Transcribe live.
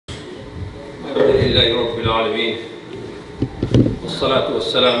لله رب العالمين والصلاة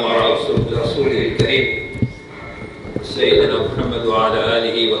والسلام على رسوله الكريم سيدنا محمد وعلى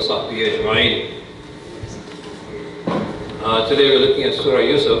آله وصحبه أجمعين. Today we're looking at Surah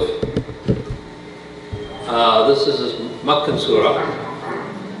Yusuf. This is a Meccan surah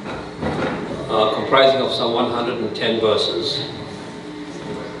comprising of some 110 verses.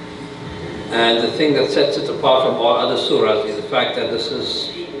 And the thing that sets it apart from all other surahs is the fact that this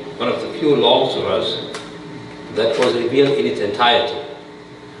is one of the few long surahs that was revealed in its entirety.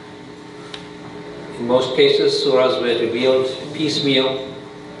 In most cases, surahs were revealed piecemeal,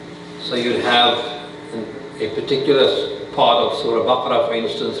 so you'd have a particular part of Surah Baqarah, for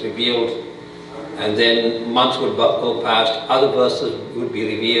instance, revealed, and then months would go past, other verses would be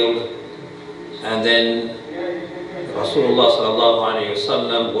revealed, and then Rasulullah sallallahu alayhi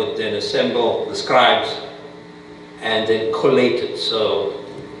wasallam would then assemble the scribes and then collate it. So,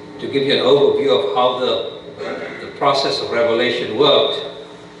 to give you an overview of how the process of revelation worked,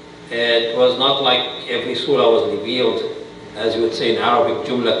 it was not like every surah was revealed, as you would say in Arabic,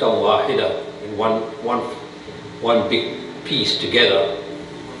 jumlatan wahida, in one big piece together.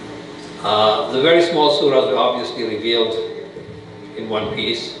 The very small surahs were obviously revealed in one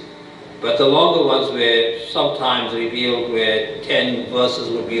piece, but the longer ones were sometimes revealed where 10 verses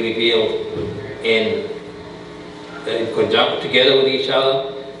would be revealed in conjunction together with each other,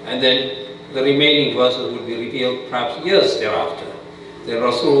 and then the remaining verses would be revealed perhaps years thereafter. Then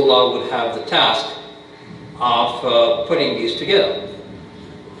Rasulullah would have the task of putting these together.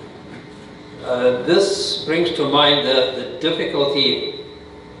 This brings to mind the difficulty.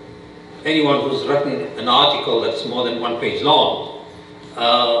 Anyone who's written an article that's more than one page long,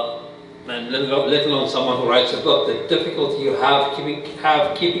 and let alone someone who writes a book, the difficulty you have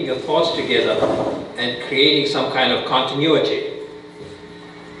keeping your thoughts together and creating some kind of continuity.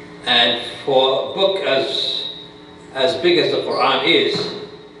 And for a book as big as the Quran is,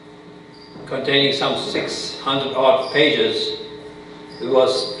 containing some 600 odd pages,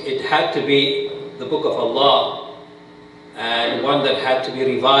 it had to be the book of Allah, and one that had to be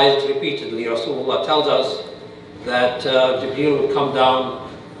revised repeatedly. Rasulullah tells us that Jibreel would come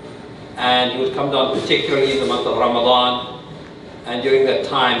down, and he would come down particularly in the month of Ramadan, and during that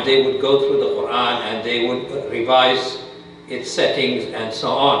time they would go through the Quran and they would revise its settings and so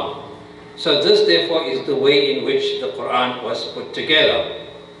on. So this therefore is the way in which the Quran was put together.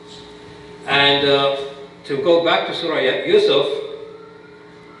 And to go back to Surah Yusuf,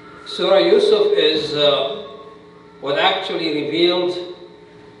 Surah Yusuf is what actually revealed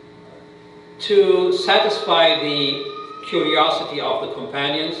to satisfy the curiosity of the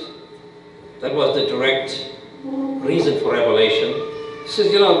companions. That was the direct reason for revelation.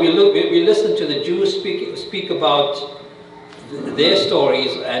 So, we listen to the Jews speak about their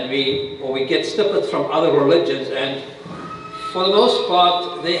stories, and we get snippets from other religions, and for the most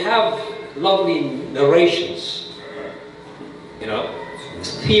part they have lovely narrations,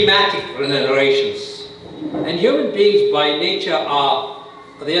 thematic narrations. And human beings by nature are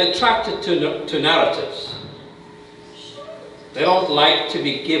attracted to narratives. They don't like to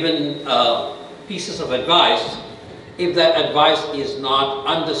be given pieces of advice if that advice is not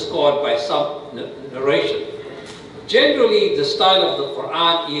underscored by some narration. Generally, the style of the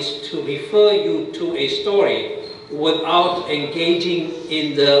Quran is to refer you to a story without engaging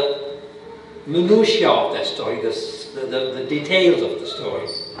in the minutiae of that story, the details of the story.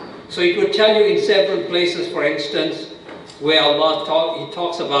 So it would tell you in several places, for instance, where Allah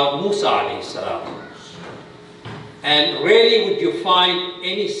talks about Musa alayhi salam. And rarely would you find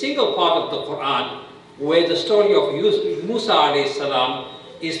any single part of the Quran where the story of Musa alayhi salam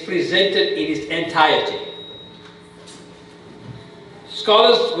is presented in its entirety.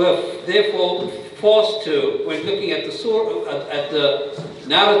 Scholars were therefore forced to, when looking at the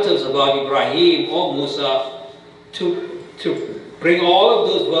narratives about Ibrahim or Musa, to bring all of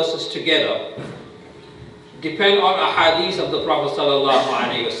those verses together, depend on ahadith of the Prophet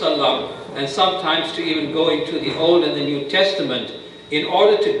ﷺ, and sometimes to even go into the Old and the New Testament in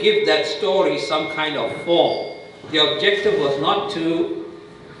order to give that story some kind of form. The objective was not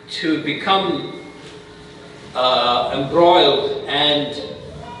to become embroiled and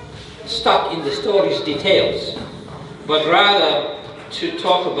stuck in the story's details, but rather to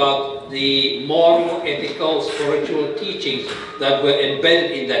talk about the moral, ethical, spiritual teachings that were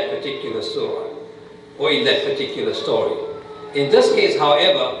embedded in that particular surah or in that particular story. In this case,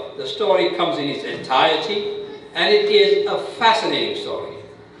 however, the story comes in its entirety, and it is a fascinating story.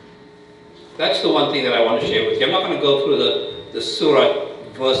 That's the one thing that I want to share with you. I'm not going to go through the surah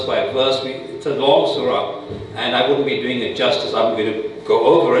verse by verse. It's a long surah, and I wouldn't be doing it justice. I'm going to go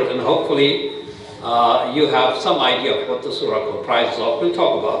over it, and hopefully you have some idea of what the surah comprises of. We'll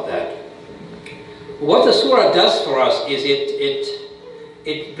talk about that. What the surah does for us is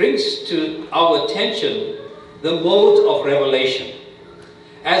it brings to our attention the mode of revelation.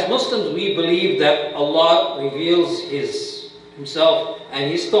 As Muslims, we believe that Allah reveals Himself and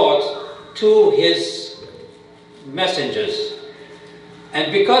His thoughts to His messengers.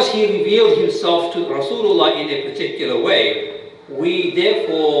 And because He revealed Himself to Rasulullah in a particular way, we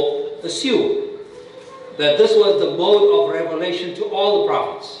therefore assume that this was the mode of revelation to all the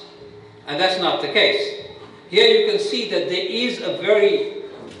prophets. And that's not the case. Here you can see that there is a very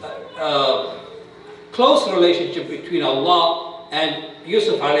close relationship between Allah and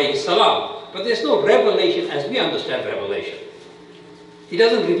Yusuf alayhi salam. But there's no revelation as we understand revelation. He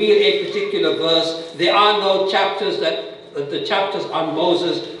doesn't reveal a particular verse. There are no chapters the chapters on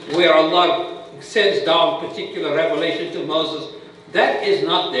Moses where Allah sends down particular revelation to Moses. That is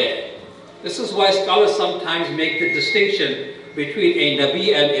not there. This is why scholars sometimes make the distinction between a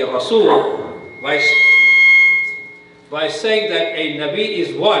Nabi and a Rasul by saying that a Nabi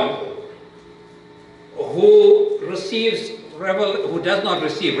is one who does not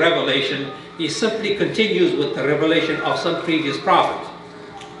receive revelation. He simply continues with the revelation of some previous prophet.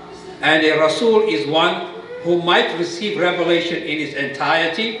 And a Rasul is one who might receive revelation in its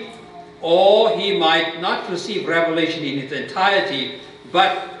entirety, or he might not receive revelation in its entirety,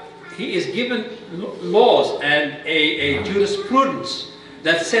 but he is given laws and a jurisprudence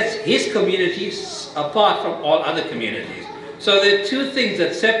that sets his community apart from all other communities. So there are two things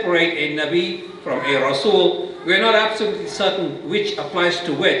that separate a Nabi from a Rasul. We're not absolutely certain which applies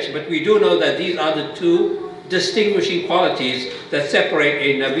to which, but we do know that these are the two distinguishing qualities that separate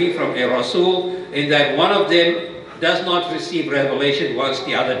a Nabi from a Rasul, in that one of them does not receive revelation whilst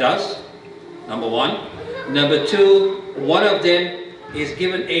the other does, number one. Number two, one of them is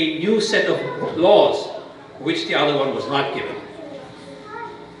given a new set of laws which the other one was not given.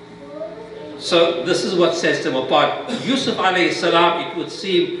 So this is what sets them apart. Yusuf alayhi salam, it would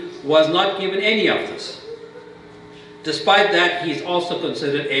seem, was not given any of this. Despite that, he is also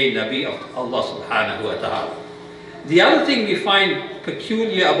considered a Nabi of Allah subhanahu wa ta'ala. The other thing we find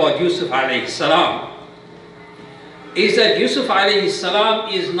peculiar about Yusuf alayhi salam is that Yusuf alayhi salam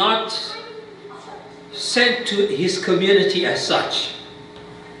is not sent to his community as such.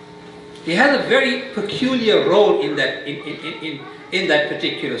 He has a very peculiar role in that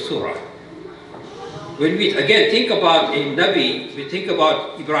particular surah. When we again think about a Nabi, we think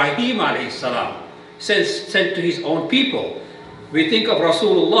about Ibrahim alayhi salam, sent to his own people. We think of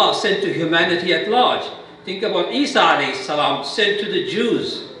Rasulullah sent to humanity at large. Think about Isa alayhi salam sent to the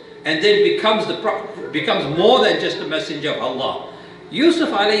Jews, and then becomes more than just a messenger of Allah. Yusuf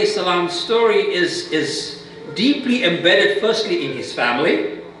alayhi salam's story is deeply embedded firstly in his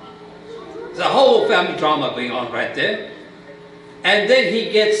family. There's a whole family drama going on right there. And then he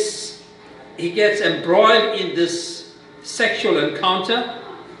gets embroiled in this sexual encounter,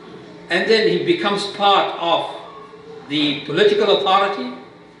 and then he becomes part of the political authority.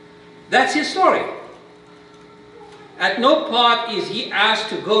 That's his story. At no part is he asked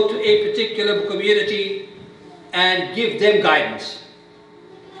to go to a particular community and give them guidance.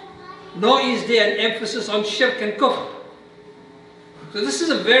 Nor is there an emphasis on shirk and kufr. So this is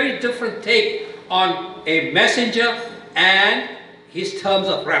a very different take on a messenger and his terms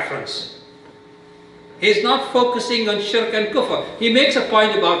of reference. He's not focusing on shirk and kufr. He makes a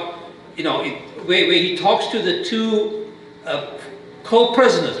point about, where he talks to the two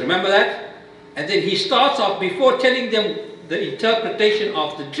co-prisoners, remember that? And then he starts off, before telling them the interpretation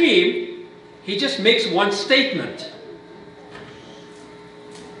of the dream, he just makes one statement.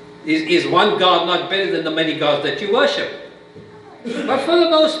 Is one God not better than the many gods that you worship? But for the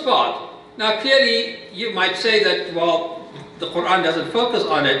most part, now clearly you might say that, well, the Quran doesn't focus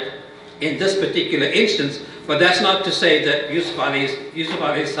on it in this particular instance, but that's not to say that Yusuf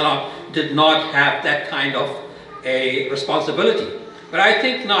alayhi salam did not have that kind of a responsibility. But I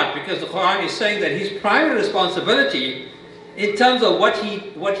think not, because the Quran is saying that his primary responsibility in terms of what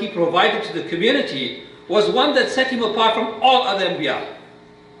he provided to the community was one that set him apart from all other Anbiya.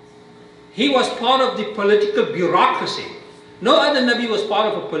 He was part of the political bureaucracy. No other Nabi was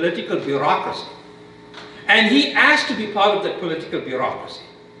part of a political bureaucracy. And he asked to be part of that political bureaucracy.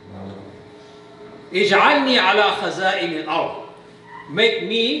 Ij'alni ala khaza'in al-ard. Make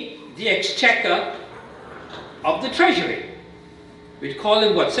me the exchequer of the treasury. We'd call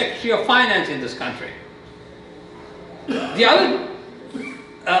him what? Secretary of Finance in this country. The other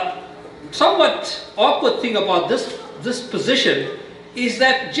somewhat awkward thing about this position is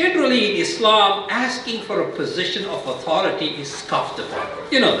that generally in Islam, asking for a position of authority is scoffed upon.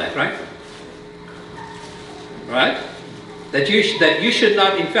 You know that, right? right? That you should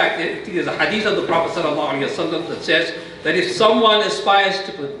not, in fact, there's a hadith of the Prophet ﷺ that says that if someone aspires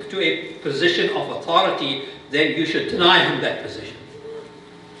to a position of authority, then you should deny him that position.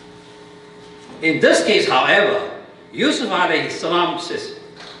 In this case, however, Yusuf alayhi salam says,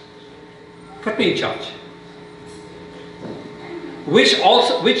 put me in charge. Which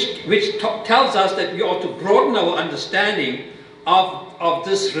tells us that we ought to broaden our understanding of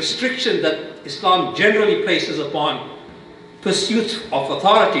this restriction that Islam generally places upon pursuit of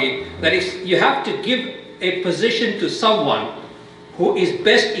authority. That is, you have to give a position to someone who is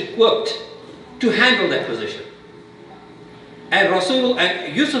best equipped to handle that position. And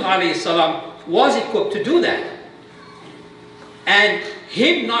Yusuf alayhi salam was equipped to do that. And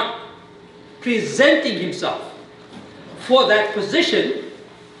him not presenting himself for that position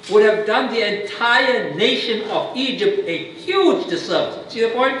would have done the entire nation of Egypt a huge disservice. See the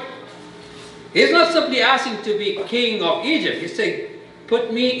point? He's not simply asking to be king of Egypt. He's saying,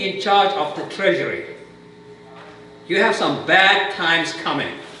 put me in charge of the treasury. You have some bad times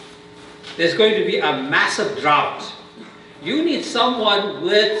coming. There's going to be a massive drought. You need someone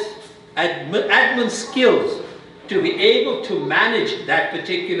with admin skills to be able to manage that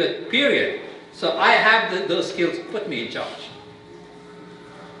particular period. So I have those skills, put me in charge.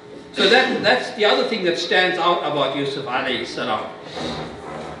 So that's the other thing that stands out about Yusuf alayhi salam.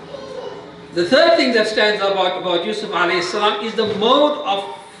 The third thing that stands out about Yusuf alayhi salam is the mode of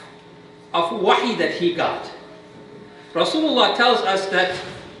wahi that he got. Rasulullah tells us that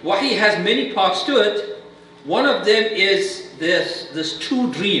wahi has many parts to it. One of them is this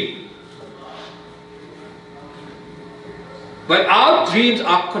true dream. But our dreams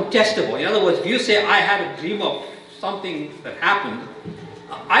are contestable. In other words, if you say, I had a dream of something that happened,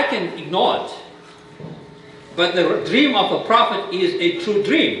 I can ignore it. But the dream of a prophet is a true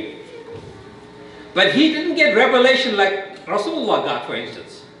dream. But he didn't get revelation like Rasulullah got, for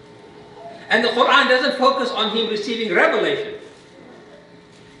instance. And the Quran doesn't focus on him receiving revelation.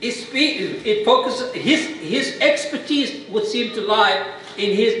 It focuses, his expertise would seem to lie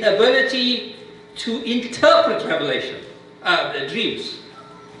in his ability to interpret revelation. Dreams.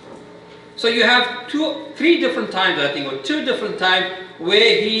 So you have three different times, I think, or two different times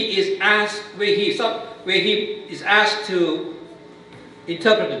where he is asked, where he is asked to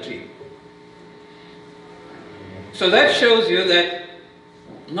interpret a dream. So that shows you that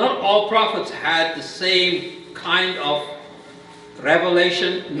not all prophets had the same kind of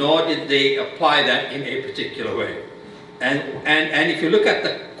revelation, nor did they apply that in a particular way. And if you look at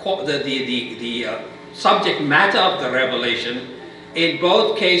the subject matter of the revelation, in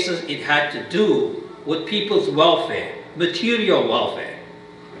both cases it had to do with people's welfare, material welfare.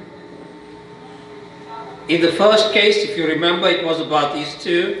 In the first case, if you remember, it was about these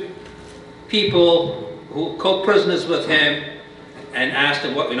two people who co-prisoners with him and asked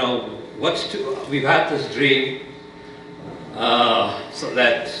him, we've had this dream, so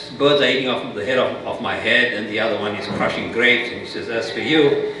that birds are eating off the head of my head, and the other one is crushing grapes, and he says, as for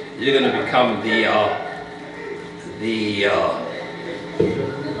you, you're going to become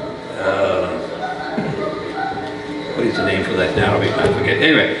what is the name for that now? I forget.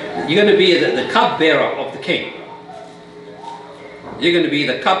 Anyway, you're going to be the cupbearer of the king. You're going to be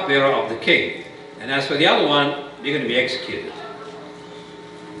the cupbearer of the king. And as for the other one, you're going to be executed.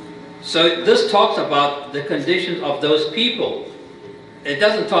 So this talks about the conditions of those people. It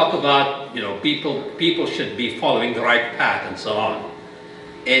doesn't talk about, people should be following the right path and so on.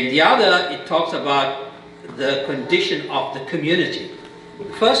 In the other, it talks about the condition of the community.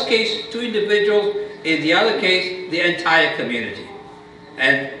 First case, two individuals. In the other case, the entire community.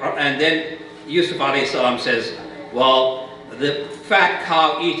 And then Yusuf alayhi salam says, well, the fat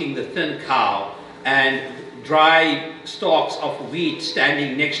cow eating the thin cow and dry stalks of wheat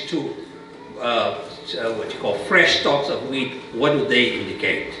standing next to what you call fresh stalks of wheat, what do they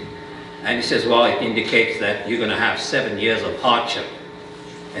indicate? And he says, well, it indicates that you're going to have 7 years of hardship,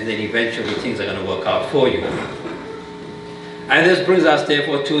 and then eventually things are going to work out for you. And this brings us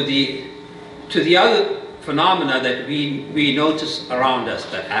therefore to the other phenomena that we notice around us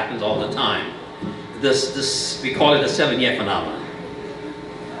that happens all the time. This we call it a 7-year phenomenon.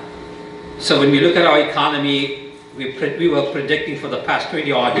 So when we look at our economy, we were predicting for the past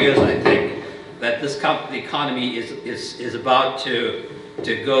 20 odd years, I think, that the economy is about to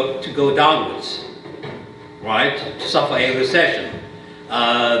go downwards, right? To suffer a recession.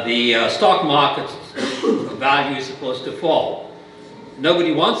 The stock market value is supposed to fall.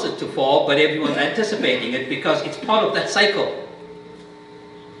 Nobody wants it to fall, but everyone's anticipating it because it's part of that cycle.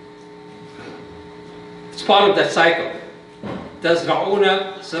 It's part of that cycle.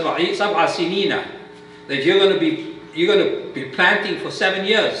 تزرعون 7 سنين. that you're going to be planting for 7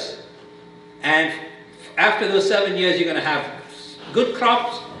 years, and after those 7 years you're going to have good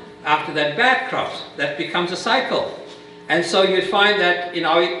crops, after that bad crops. That becomes a cycle. And so you find that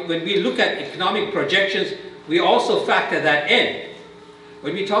when we look at economic projections, we also factor that in.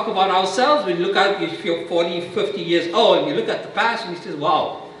 When we talk about ourselves, we look at, if you're 40, 50 years old, and you look at the past and you say,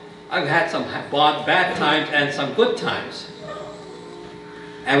 wow, I've had some bad times and some good times.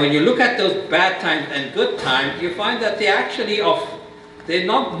 And when you look at those bad times and good times, you find that they're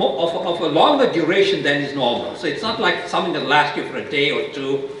not of a longer duration than is normal. So it's not like something that lasts you for a day or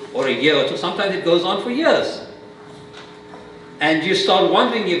two or a year or two. Sometimes it goes on for years. And you start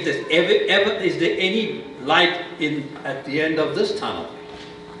wondering if there's is there any light at the end of this tunnel.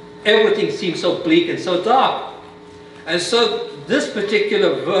 Everything seems so bleak and so dark. And so this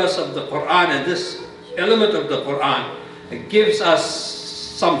particular verse of the Quran and this element of the Quran gives us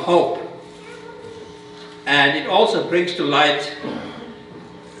some hope. And it also brings to light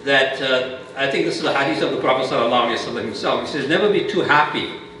that, I think this is the hadith of the Prophet ﷺ himself. He says, never be too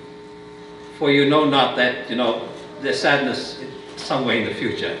happy, for you know not that, there's sadness somewhere in the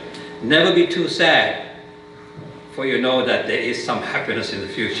future. Never be too sad, for you know that there is some happiness in the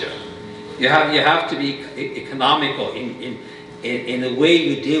future. You have to be economical in the way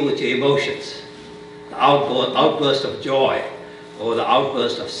you deal with your emotions. The outburst of joy or the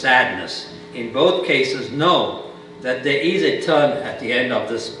outburst of sadness. In both cases, know that there is a turn at the end of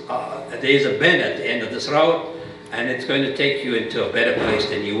this, there is a bend at the end of this road, and it's going to take you into a better place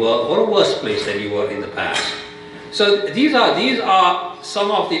than you were, or a worse place than you were in the past. So these are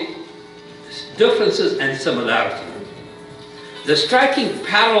some of the differences and similarities. The striking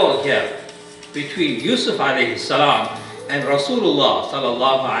parallel here between Yusuf alayhi salam and Rasulullah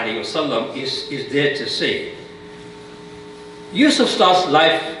sallallahu alayhi wasallam is there to see. Yusuf starts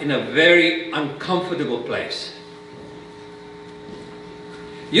life in a very uncomfortable place.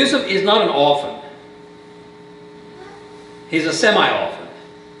 Yusuf is not an orphan. He's a semi-orphan.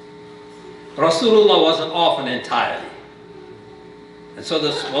 Rasulullah was an orphan entirely. And so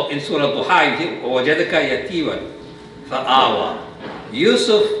in Surah Duha, وَوَجَدَكَ يَتِيمًا فَآوَى.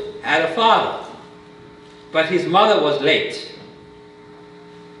 Yusuf had a father, but his mother was late.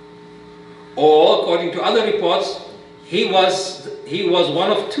 Or, according to other reports, he was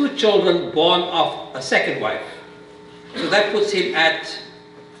one of 2 children born of a second wife. So that puts him at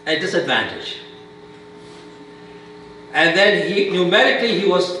a disadvantage. And then numerically,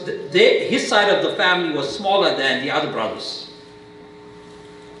 his side of the family was smaller than the other brothers.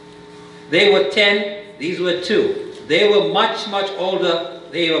 They were 10, these were 2. They were much, much older,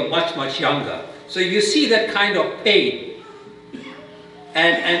 they were much, much younger. So you see that kind of pain.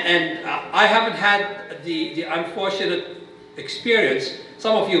 And I haven't had the unfortunate experience,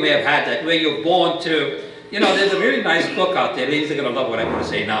 some of you may have had that, where you're born to, there's a really nice book out there, ladies are going to love what I'm going to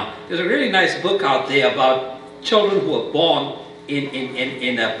say now. There's a really nice book out there about children who are born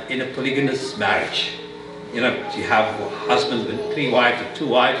in a polygamous marriage. You have husbands with 3 wives or 2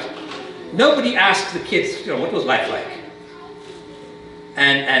 wives. Nobody asks the kids, what was life like?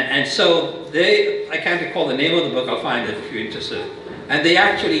 And so I can't recall the name of the book, I'll find it if you're interested. And they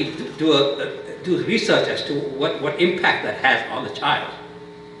actually do research as to what impact that has on the child.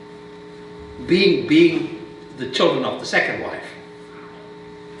 Being the children of the second wife.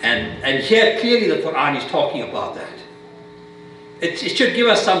 And here clearly the Quran is talking about that. It should give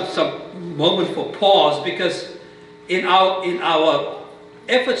us some moment for pause, because in our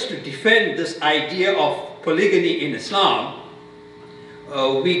efforts to defend this idea of polygamy in Islam,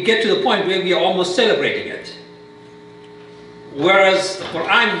 we get to the point where we are almost celebrating it. Whereas the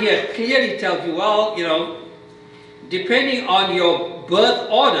Quran here clearly tells you, well, depending on your birth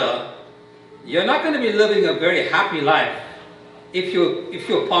order, you're not going to be living a very happy life if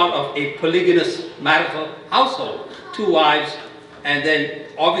you're part of a polygamous marital household, 2 wives, and then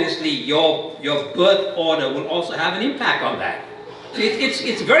obviously your birth order will also have an impact on that. So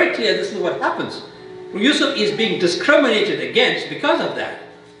it's very clear this is what happens. Yusuf is being discriminated against because of that.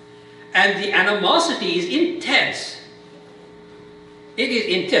 And the animosity is intense. It is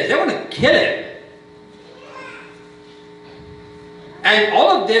intense. They want to kill him. And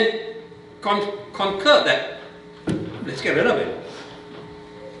all of them concur that, let's get rid of him.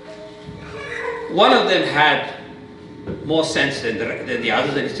 One of them had more sense than the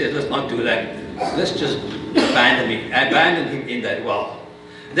others, and he said, let's not do that. Let's just abandon him in that well.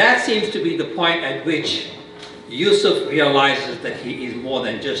 That seems to be the point at which Yusuf realizes that he is more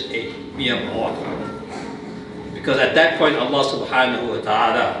than just a mere mortal. Because at that point Allah subhanahu wa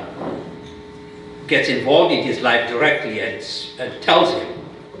ta'ala gets involved in his life directly and tells him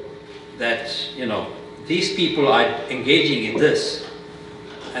that, these people are engaging in this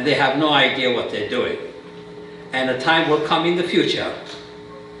and they have no idea what they're doing. And a time will come in the future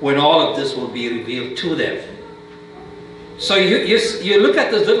when all of this will be revealed to them. So you look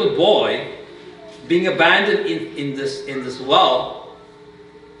at this little boy being abandoned in this well,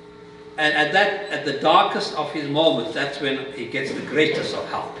 and at the darkest of his moments, that's when he gets the greatest of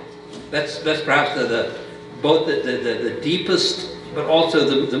help. That's perhaps both the deepest, but also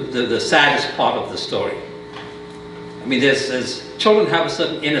the saddest part of the story. I mean, there's children have a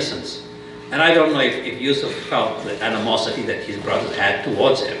certain innocence, and I don't know if Yusuf felt the animosity that his brothers had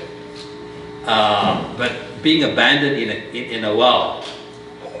towards him. But being abandoned in a well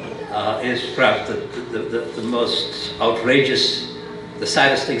is perhaps the most outrageous, the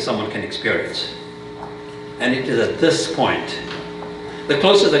saddest thing someone can experience. And it is at this point, the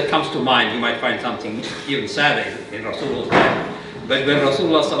closest that comes to mind, you might find something even sadder in Rasulullah's time. But when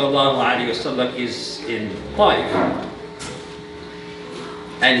Rasulullah sallallahu alaihi wasallam is in Taif,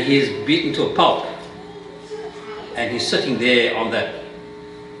 and he is beaten to a pulp, and he's sitting there on that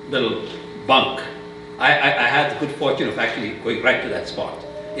little bunk. I had the good fortune of actually going right to that spot.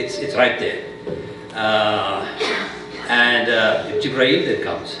 It's right there. And Jibreel then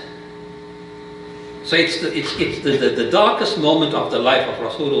comes. So it's the darkest moment of the life of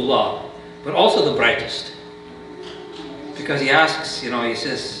Rasulullah, but also the brightest. Because he asks, he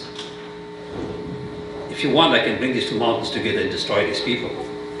says, if you want, I can bring these two mountains together and destroy these people.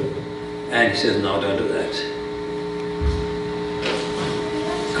 And he says, no, don't do that.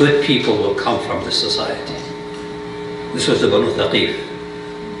 Good people will come from this society. This was the Banu Thaqif.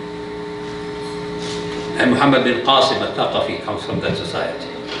 And Muhammad bin Qasim al-Thaqafi comes from that society.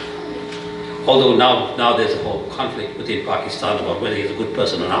 Although now there's a whole conflict within Pakistan about whether he's a good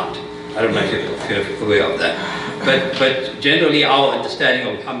person or not. I don't know if you're aware of that. But generally our understanding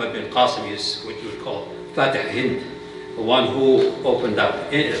of Muhammad bin Qasim is what you would call Fatih Hind, the one who opened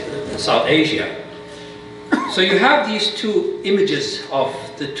up South Asia. So you have these two images of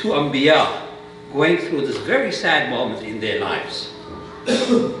the two Anbiya going through this very sad moment in their lives.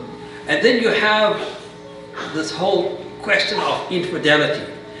 And then you have this whole question of infidelity.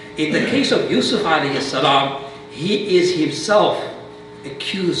 In the case of Yusuf alayhi salam, he is himself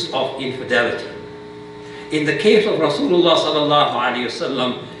accused of infidelity. In the case of Rasulullah sallallahu alayhi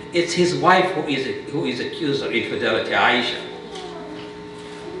wasallam, it's his wife who is accused of infidelity, Aisha.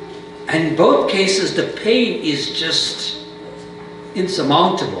 And in both cases, the pain is just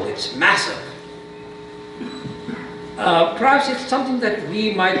insurmountable. It's massive. Perhaps it's something that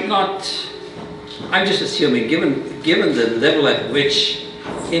we might not. I'm just assuming, given the level at which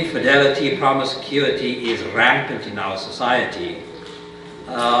infidelity, promiscuity is rampant in our society,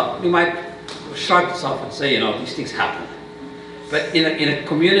 we might shrug this off and say, these things happen. But in a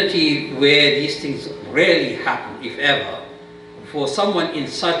community where these things rarely happen, if ever, for someone in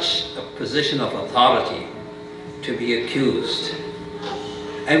such a position of authority to be accused.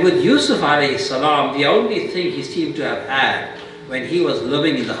 And with Yusuf alayhi salam, the only thing he seemed to have had when he was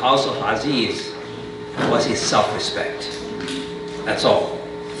living in the house of Aziz was his self-respect. That's all.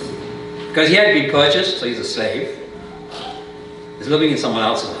 Because he had been purchased, so he's a slave. He's living in someone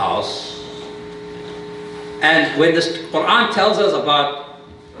else's house. And when the Quran tells us about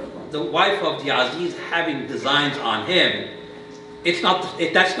the wife of the Aziz having designs on him, that's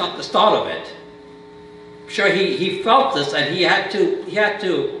not the start of it. Sure, he felt this, and he had to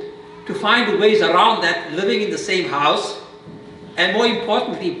find ways around that, living in the same house, and more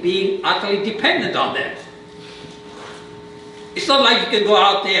importantly, being utterly dependent on them. It's not like you can go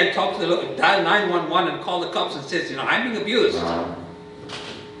out there and talk to dial 911 and call the cops and says, I'm being abused.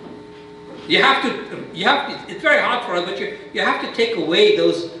 It's very hard for us, but you have to take away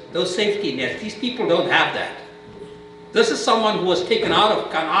those safety nets. These people don't have that. This is someone who was taken out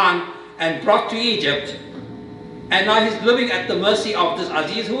of Canaan and brought to Egypt, and now he's living at the mercy of this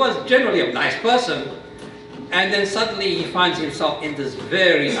Aziz, who was generally a nice person, and then suddenly he finds himself in this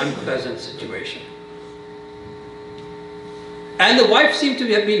very unpleasant situation. And the wife seemed to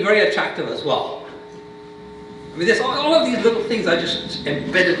have been very attractive as well. I mean, there's all of these little things are just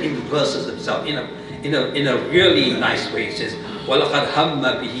embedded in the verses themselves in a really nice way. It says, وَلَقَدْ هَمَّ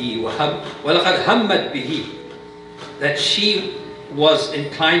بِهِ وَلَقَدْ هَمَّتْ بِهِ, that she was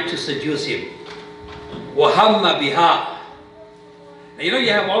inclined to seduce him. وَهَمَّ بِهَا. Now, you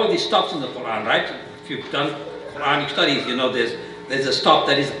have all of these stops in the Quran, right? If you've done Quranic studies, there's a stop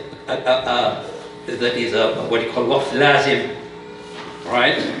that is what you call waqf lazim,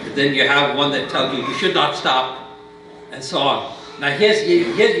 right? Then you have one that tells you should not stop, and so on. Now here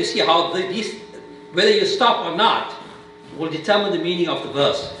you see how whether you stop or not will determine the meaning of the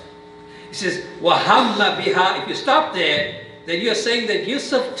verse. He says, وَهَمَّ بِهَا. If you stop there, then you're saying that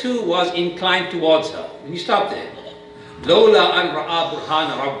Yusuf too was inclined towards her. When you stop there. لَوْلَا أَنْ رَأَى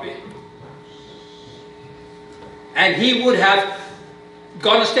بُرْهَانَ رَبِّهِ. And he would have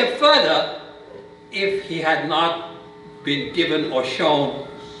gone a step further if he had not been given or shown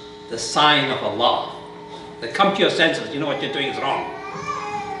the sign of Allah. That come to your senses, you know what you're doing is wrong.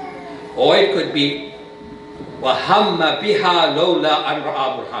 Or it could be وَهَمَّ بِهَا لَوْلَا أَنْ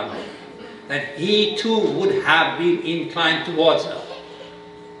رَأَى بُرْهَانَ. That he too would have been inclined towards her.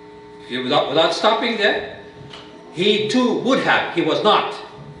 Without stopping there, he too would have, he was not.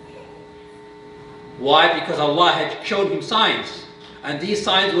 Why? Because Allah had shown him signs. And these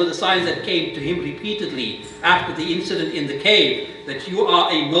signs were the signs that came to him repeatedly after the incident in the cave. That you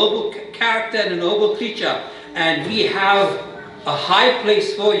are a noble character and a noble creature, and we have a high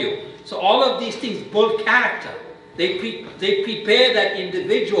place for you. So all of these things build character. They prepare that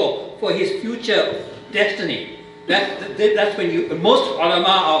individual for his future destiny. That's when most ulama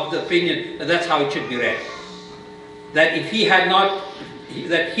are of the opinion that that's how it should be read. That if he had not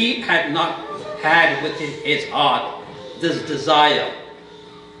had within his heart this desire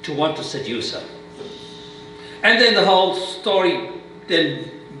to want to seduce her. And then the whole story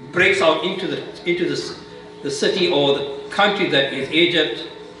then breaks out into the city or the country that is Egypt,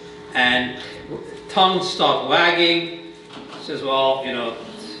 and tongues start wagging. Says, well, you know,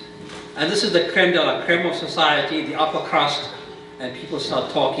 and this is the creme de la creme of society, the upper crust, and people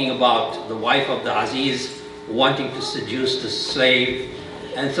start talking about the wife of the Aziz wanting to seduce the slave.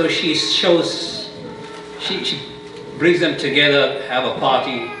 And so she brings them together, have a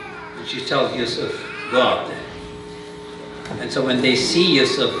party, and she tells Yusuf, go out there. And so when they see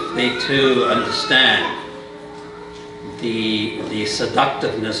Yusuf, they too understand the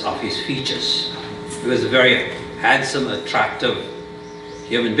seductiveness of his features. He was a very handsome, attractive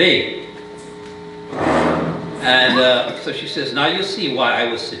human being. And so she says, now you see why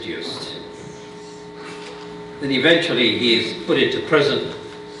I was seduced. Then eventually he is put into prison,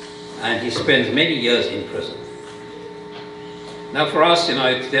 and he spends many years in prison. Now for us, you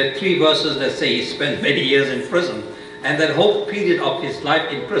know, there are 3 verses that say he spent many years in prison, and that whole period of his life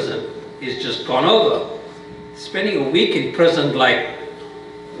in prison is just gone over. Spending a week in prison, like,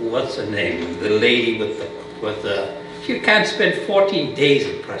 what's her name? The lady with the she can't spend 14 days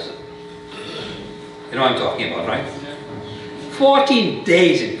in prison. You know what I'm talking about, right? 14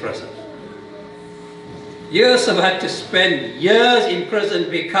 days in prison. Yusuf had to spend years in prison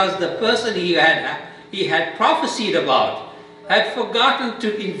because the person he had prophesied about had forgotten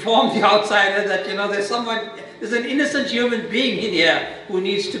to inform the outsider that, you know, there's an innocent human being in here who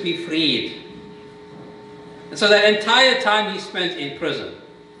needs to be freed. And so that entire time he spent in prison,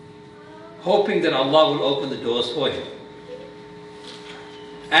 hoping that Allah will open the doors for him.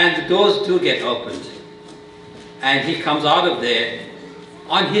 And the doors do get opened. And he comes out of there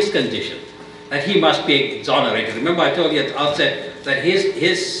on his condition, that he must be exonerated. Remember I told you at the outset that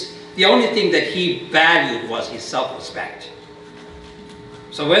the only thing that he valued was his self-respect.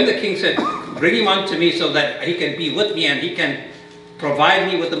 So when the king said, bring him unto me so that he can be with me and he can provide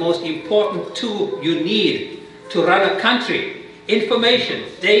me with the most important tool you need to run a country, information,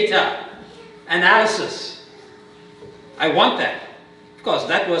 data, analysis. I want that. Of course,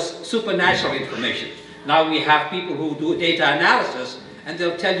 that was supernatural information. Now we have people who do data analysis, and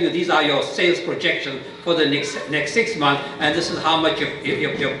they'll tell you these are your sales projections for the next 6 months, and this is how much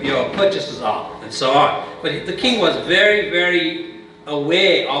your purchases are, and so on. But the king was very, very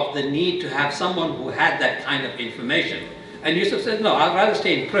aware of the need to have someone who had that kind of information. And Yusuf said, no, I'd rather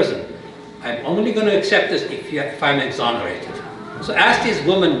stay in prison. I'm only going to accept this if I'm exonerated. So ask this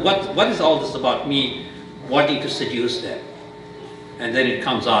woman, what is all this about me wanting to seduce them? And then it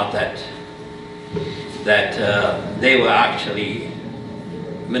comes out that they were actually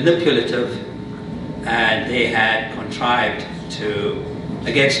manipulative, and they had contrived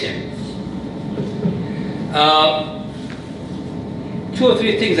against him. 2 or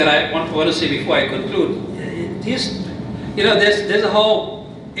 3 things that I want to say before I conclude. There's a whole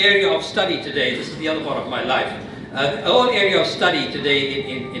area of study today. This is the other part of my life. A whole area of study today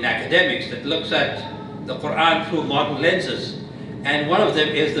in academics that looks at the Quran through modern lenses. And one of them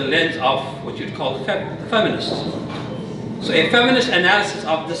is the lens of what you'd call the feminists. So a feminist analysis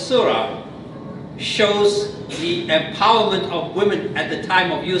of the surah shows the empowerment of women at the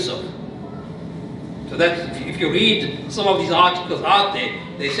time of Yusuf. So that if you read some of these articles out there,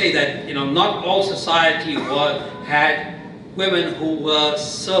 they say that, you know, not all society had women who were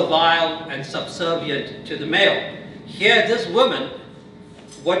servile and subservient to the male. Here, this woman,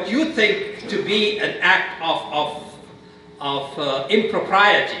 what you think to be an act of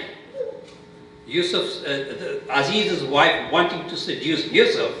impropriety, Aziz's wife wanting to seduce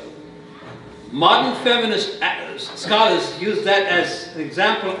Yusuf, modern feminist scholars use that as an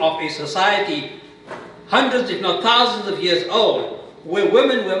example of a society hundreds if not thousands of years old, where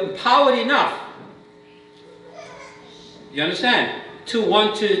women were empowered enough, you understand, to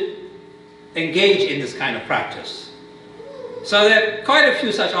want to engage in this kind of practice. So there are quite a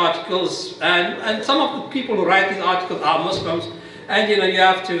few such articles, and some of the people who write these articles are Muslims, and you know, you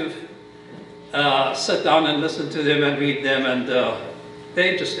have to sit down and listen to them and read them, and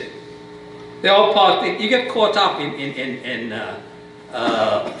they're interesting. They're all part, you get caught up in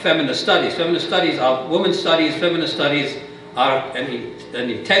feminist studies. Feminist studies are women's studies, feminist studies are an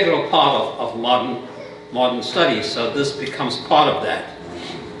integral part of modern studies, so this becomes part of that.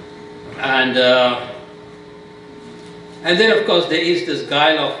 And then of course there is this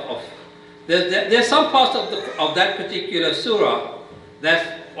guile of there's some parts of that particular surah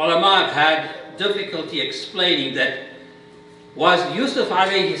that ulama have had difficulty explaining. That was Yusuf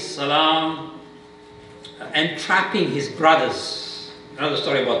alayhi salam entrapping his brothers. Another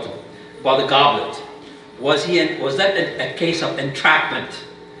story about the goblet. Was that a case of entrapment?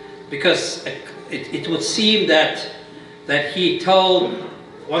 Because it would seem that he told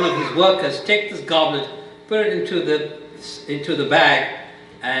one of his workers, take this goblet, put it into the bag,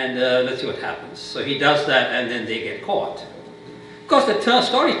 and let's see what happens. So he does that, and then they get caught. Of course, the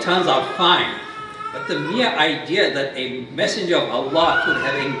story turns out fine, but the mere idea that a messenger of Allah could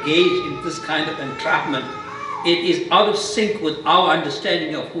have engaged in this kind of entrapment, it is out of sync with our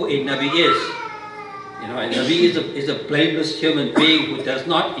understanding of who a Nabi is. You know, a Nabi is a blameless human being who does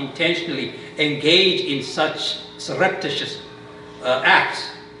not intentionally engage in such surreptitious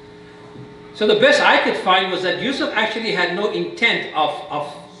acts. So the best I could find was that Yusuf actually had no intent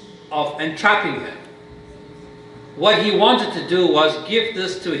of entrapping her. What he wanted to do was give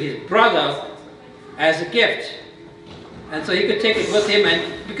this to his brother as a gift. And so he could take it with him,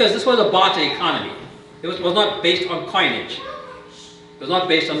 and because this was a barter economy. It was not based on coinage. It was not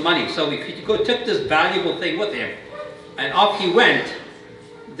based on money. So if he took this valuable thing with him, and off he went,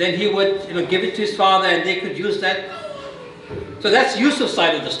 then he would give it to his father, and they could use that. So that's Yusuf's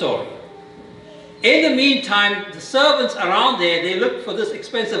side of the story. In the meantime, the servants around there, they looked for this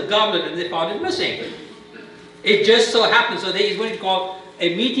expensive goblet and they found it missing. It just so happened, so there is what you call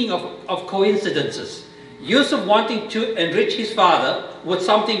a meeting of coincidences. Yusuf wanting to enrich his father with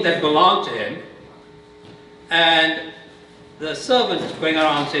something that belonged to him, and the servant going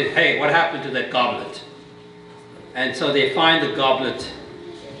around said, hey, what happened to that goblet? And so they find the goblet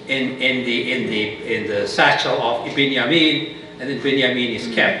in the satchel of Binyamin, and then Binyamin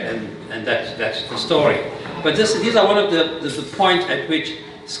is kept, and that's the story. But these are one of the points at which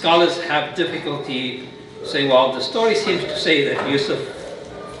scholars have difficulty saying, well, the story seems to say that Yusuf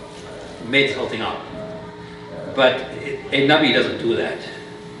made the whole thing up. But a Nabi doesn't do that.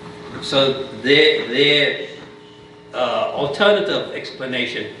 So their alternative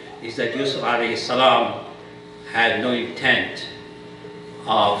explanation is that Yusuf alayhi salam had no intent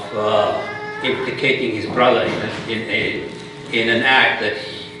of implicating his brother in an act that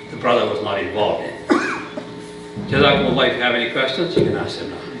the brother was not involved in. Jazakumullah, if you have any questions, you can ask them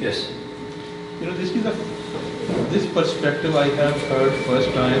now. Yes? This perspective I have heard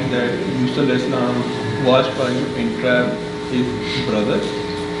first time, that Yusuf Islam was trying to entrap his brother.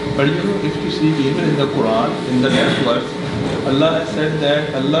 But if you see even in the Quran, in the next verse, Allah has said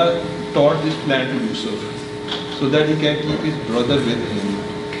that Allah taught this plan to Yusuf so that he can keep his brother with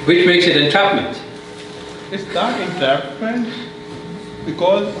him. Which makes it entrapment. It's not entrapment,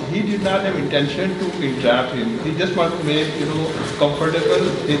 because he did not have intention to entrap him. He just wanted to make comfortable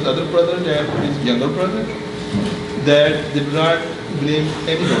his other brother, his younger brother, that they do not blame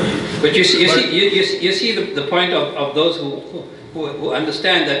anybody. But you see the point of those who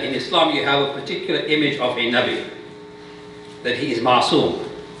understand that in Islam you have a particular image of a Nabi, that he is Masoom.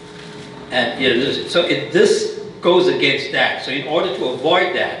 And this goes against that. So in order to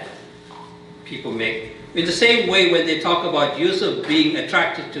avoid that, people make, in the same way when they talk about Yusuf being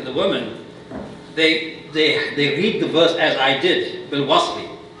attracted to the woman, they read the verse as I did, bil wasli,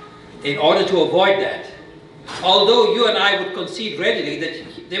 in order to avoid that. Although you and I would concede readily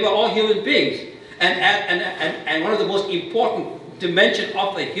that they were all human beings, and one of the most important dimension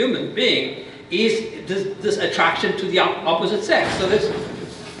of a human being is this attraction to the opposite sex. So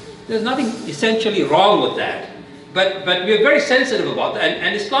there's nothing essentially wrong with that. But we're very sensitive about that,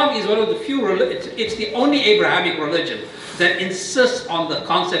 and Islam is one of the few it's the only Abrahamic religion that insists on the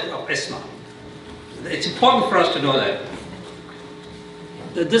concept of Islam. It's important for us to know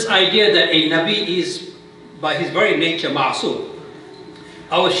that this idea that a Nabi is by his very nature ma'soom.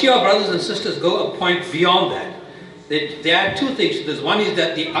 Our Shia brothers and sisters go a point beyond that. They add two things to this. One is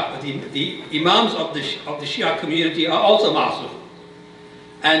that the Imams of the Shia community are also ma'asum.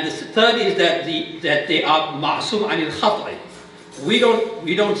 And the third is that they are ma'asum anil khata'i. We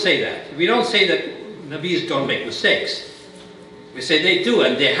don't say that. We don't say that Nabis don't make mistakes. We say they do,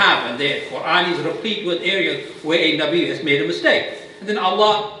 and they have, and the Quran is replete with areas where a Nabi has made a mistake. And then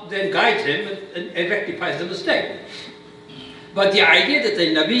Allah then guides him and rectifies the mistake. But the idea that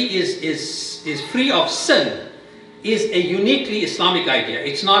the Nabi is free of sin is a uniquely Islamic idea.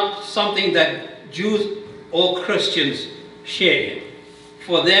 It's not something that Jews or Christians share in.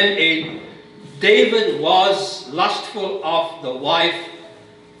 For them, David was lustful of the wife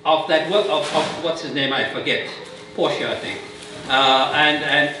of what's his name, I forget, Portia, I think.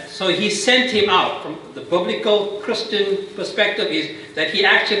 And so he sent him out. From the biblical Christian perspective is that he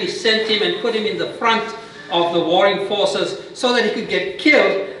actually sent him and put him in the front of the warring forces so that he could get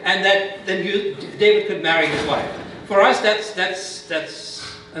killed, and that then David could marry his wife. For us,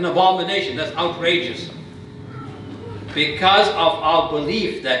 that's an abomination. That's outrageous, because of our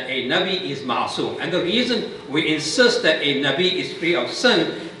belief that a Nabi is ma'asum. And the reason we insist that a Nabi is free of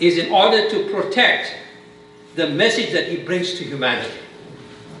sin is in order to protect the message that he brings to humanity.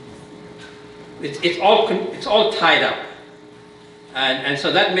 It's all tied up. And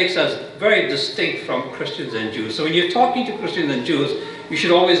so that makes us very distinct from Christians and Jews. So when you're talking to Christians and Jews, you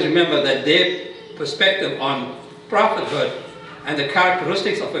should always remember that their perspective on prophethood and the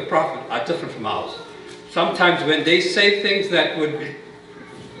characteristics of a prophet are different from ours. Sometimes when they say things that would be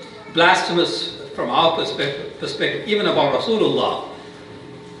blasphemous from our perspective, even about Rasulullah,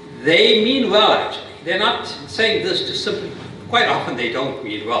 they mean well actually. They're not saying this to simply, quite often they don't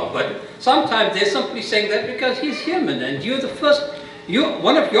mean well, but sometimes they're simply saying that because he's human, and you're the first,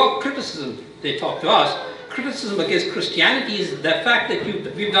 one of your criticisms, they talk to us, criticism against Christianity is the fact that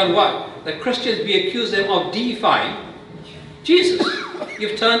we've done what? That Christians, we accuse them of deifying Jesus.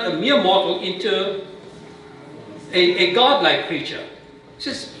 You've turned a mere mortal into a godlike creature.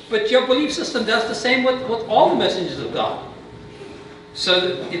 Says, but your belief system does the same with all the messengers of God.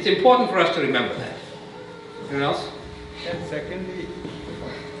 So it's important for us to remember that. Anyone else? And secondly,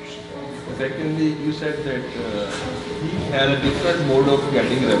 you said that he had a different mode of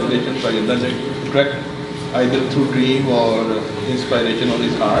getting revelation by Allah, direct, either through dream or inspiration on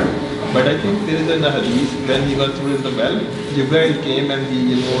his heart. But I think there is a hadith when he was through the well, Jibreel came and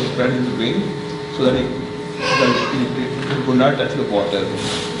he spread his wing so that he could not touch the water.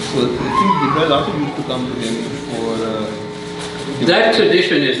 So I think Jibreel also used to come to him for... that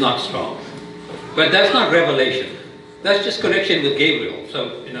tradition is not strong. But that's not revelation. That's just connection with Gabriel.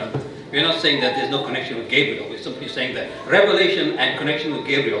 So, we're not saying that there's no connection with Gabriel. We're simply saying that revelation and connection with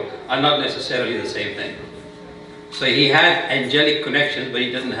Gabriel are not necessarily the same thing. So he had angelic connections, but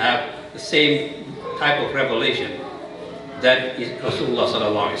he doesn't have the same type of revelation that Rasulullah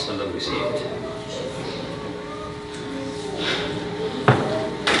sallallahu alaihi wasallam received.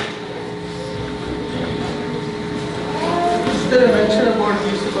 Is there a mention about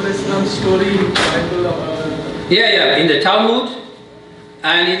Yusuf al-Islam's story? Yeah, in the Talmud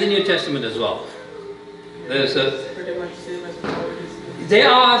and in the New Testament as well. There's Pretty much same as how it is. They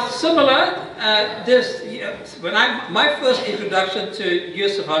are similar. When my first introduction to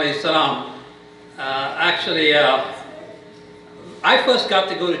Yusuf alayhi salam, I first got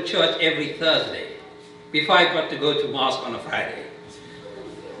to go to church every Thursday before I got to go to mosque on a Friday.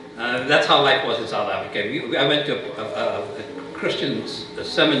 That's how life was in South Africa. I went to a Christian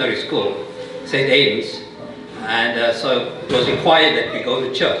seminary school, St. Aidan's, and so it was required that we go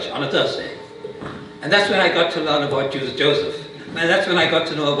to church on a Thursday. And that's when I got to learn about Joseph. And that's when I got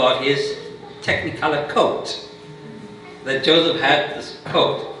to know about his Technicolor coat. That Joseph had this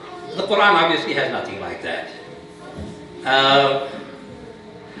coat. The Quran obviously has nothing like that.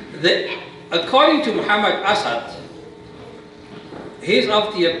 According to Muhammad Asad, he's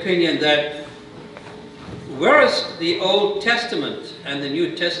of the opinion that whereas the Old Testament and the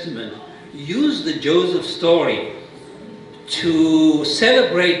New Testament use the Joseph story to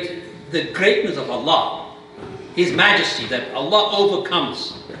celebrate the greatness of Allah, His majesty, that Allah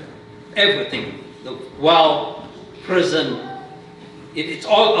overcomes everything, the well, prison, it's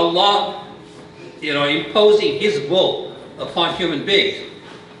all Allah, imposing His will upon human beings.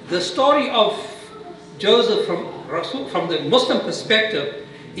 The story of Joseph from the Muslim perspective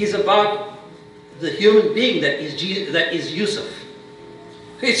is about the human being that is Yusuf.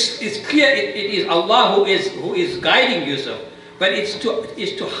 It's clear it is Allah who is guiding Yusuf, but it's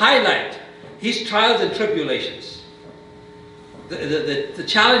to highlight his trials and tribulations, the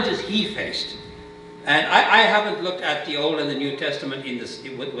challenges he faced. And I haven't looked at the Old and the New Testament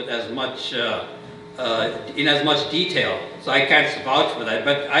with as much in as much detail, so I can't vouch for that.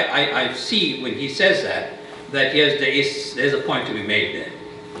 But I see when he says that yes, there's a point to be made there.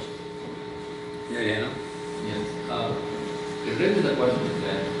 Yeah. Yes. It raises the question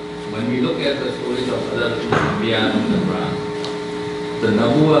that when we look at the stories of other Anbiya in the Quran, the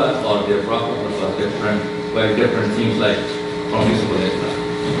Nabuwa or their prophet was different, very different, seems like from Yusuf alayhi salam.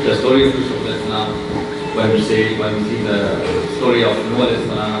 The story of Yusuf alayhi salam, when we see the story of Noah alayhi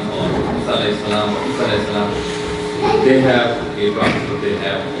salam or Musa alayhi salam or Isa alayhi salam, they have a prophet, they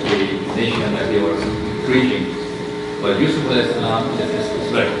have a nation that they were preaching. But Yusuf alayhi salam is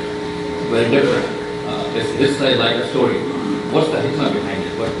very different. It's like a story. What's the hikmah behind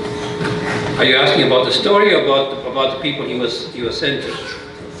it? Are you asking about the story or about the people he was sent to?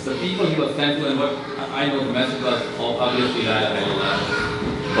 The people he was sent to, and what I know the message was obviously La ilaha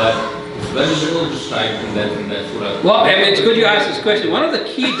illallah, but it's very little described in that surah. Well, it's good you asked this question. One of the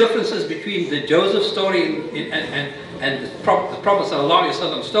key differences between the Joseph story and the Prophet Sallallahu Alaihi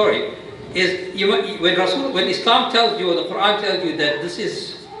Wasallam story is when Islam tells you, or the Quran tells you that this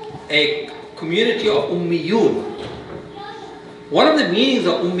is a community of ummiyun. One of the meanings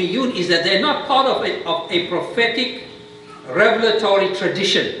of ummiyun is that they're not part of a prophetic revelatory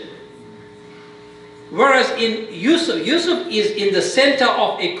tradition. Whereas in Yusuf is in the center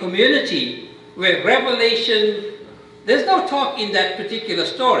of a community where revelation, there's no talk in that particular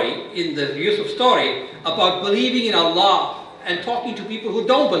story, in the Yusuf story, about believing in Allah and talking to people who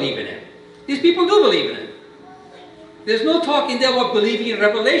don't believe in Him. These people do believe in Him. There's no talk in there about believing in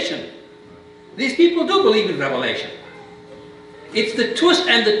revelation. These people do believe in revelation. It's the twists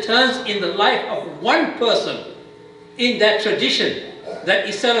and the turns in the life of one person in that tradition that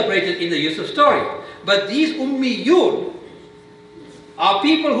is celebrated in the Yusuf story. But these ummiyun are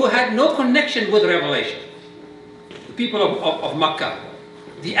people who had no connection with revelation. The people of Makkah,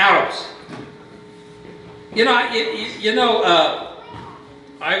 the Arabs.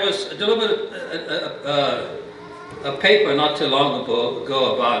 I was delivering a paper not too long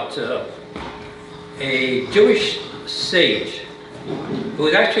ago about a Jewish sage who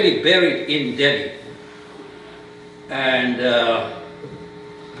was actually buried in Delhi, and a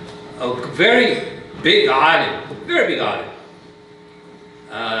very big alim,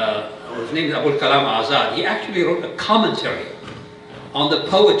 his name is Abul Kalam Azad. He actually wrote a commentary on the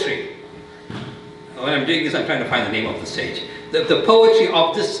poetry. When I'm doing this, I'm trying to find the name of the sage. The poetry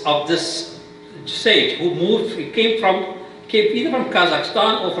of this sage who came either from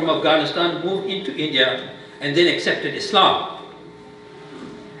Kazakhstan or from Afghanistan, moved into India, and then accepted Islam.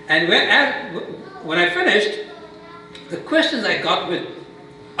 And when I finished, the questions I got were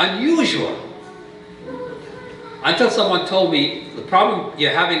unusual. Until someone told me, the problem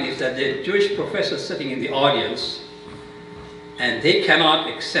you're having is that there are Jewish professors sitting in the audience, and they cannot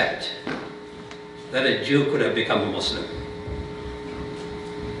accept that a Jew could have become a Muslim.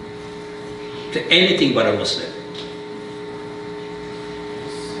 To anything but a Muslim.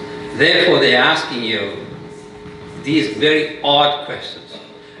 Therefore, they're asking you these very odd questions.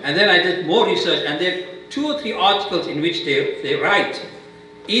 And then I did more research, and there are 2 or 3 articles in which they write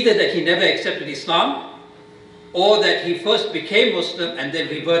either that he never accepted Islam, or that he first became Muslim and then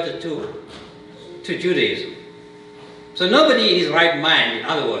reverted to Judaism. So nobody in his right mind, in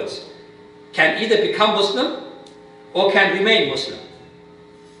other words, can either become Muslim or can remain Muslim.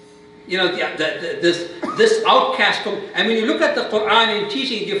 You know, this outcast, and when you look at the Quran in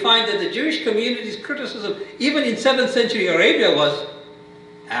teaching, you find that the Jewish community's criticism, even in 7th century Arabia, was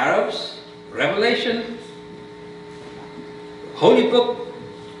Arabs, revelation, holy book,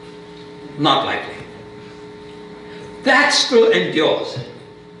 not likely. That still endures.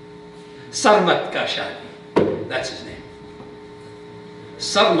 Sarmat Kashani, that's his name.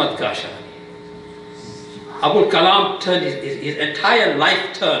 Sarmat Kashani. Abul Kalam turned his entire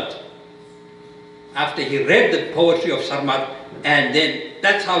life turned after he read the poetry of Sarmat, and then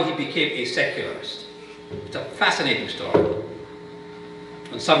that's how he became a secularist. It's a fascinating story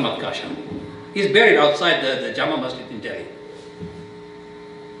on Sarmat Kashani. He's buried outside the Jama Masjid in Delhi.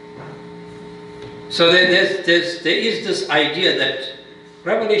 So there is this idea that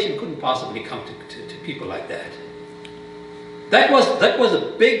revelation couldn't possibly come to people like that. That was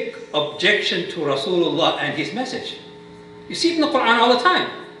a big objection to Rasulullah and his message. You see it in the Quran all the time.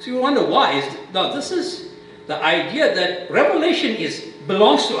 So you wonder why. This is the idea that revelation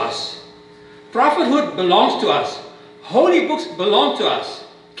belongs to us. Prophethood belongs to us. Holy books belong to us.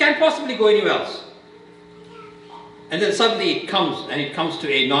 Can't possibly go anywhere else. And then suddenly it comes to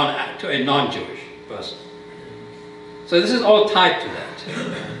a non-Jewish person. So this is all tied to that.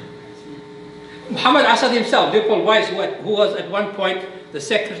 Muhammad Assad himself, Leopold Weiss, who was at one point the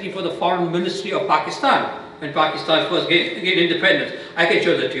secretary for the foreign ministry of Pakistan, when Pakistan first gained independence. I can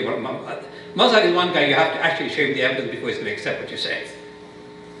show that to you. Mazhar is one guy, you have to actually show him the evidence before he's going to accept what you say.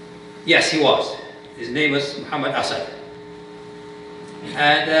 Yes, he was. His name was Muhammad Assad.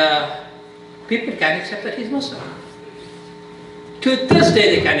 And people can accept that he's Muslim. To this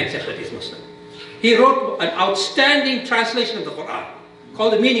day, they can accept that he's Muslim. He wrote an outstanding translation of the Quran,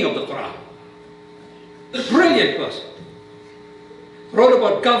 called The Meaning of the Quran. Brilliant person. Wrote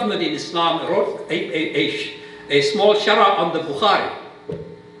about government in Islam, wrote a small shara on the Bukhari.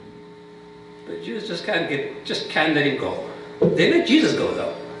 But Jews just can't let him go. They let Jesus go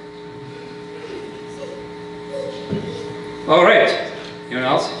though. All right. Anyone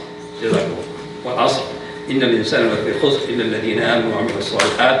else? What else? إن الإنسان لفي خسر إلا الذين آمنوا وعملوا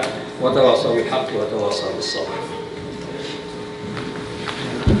الصالحات وتواصوا بالحق وتواصوا بالصبر.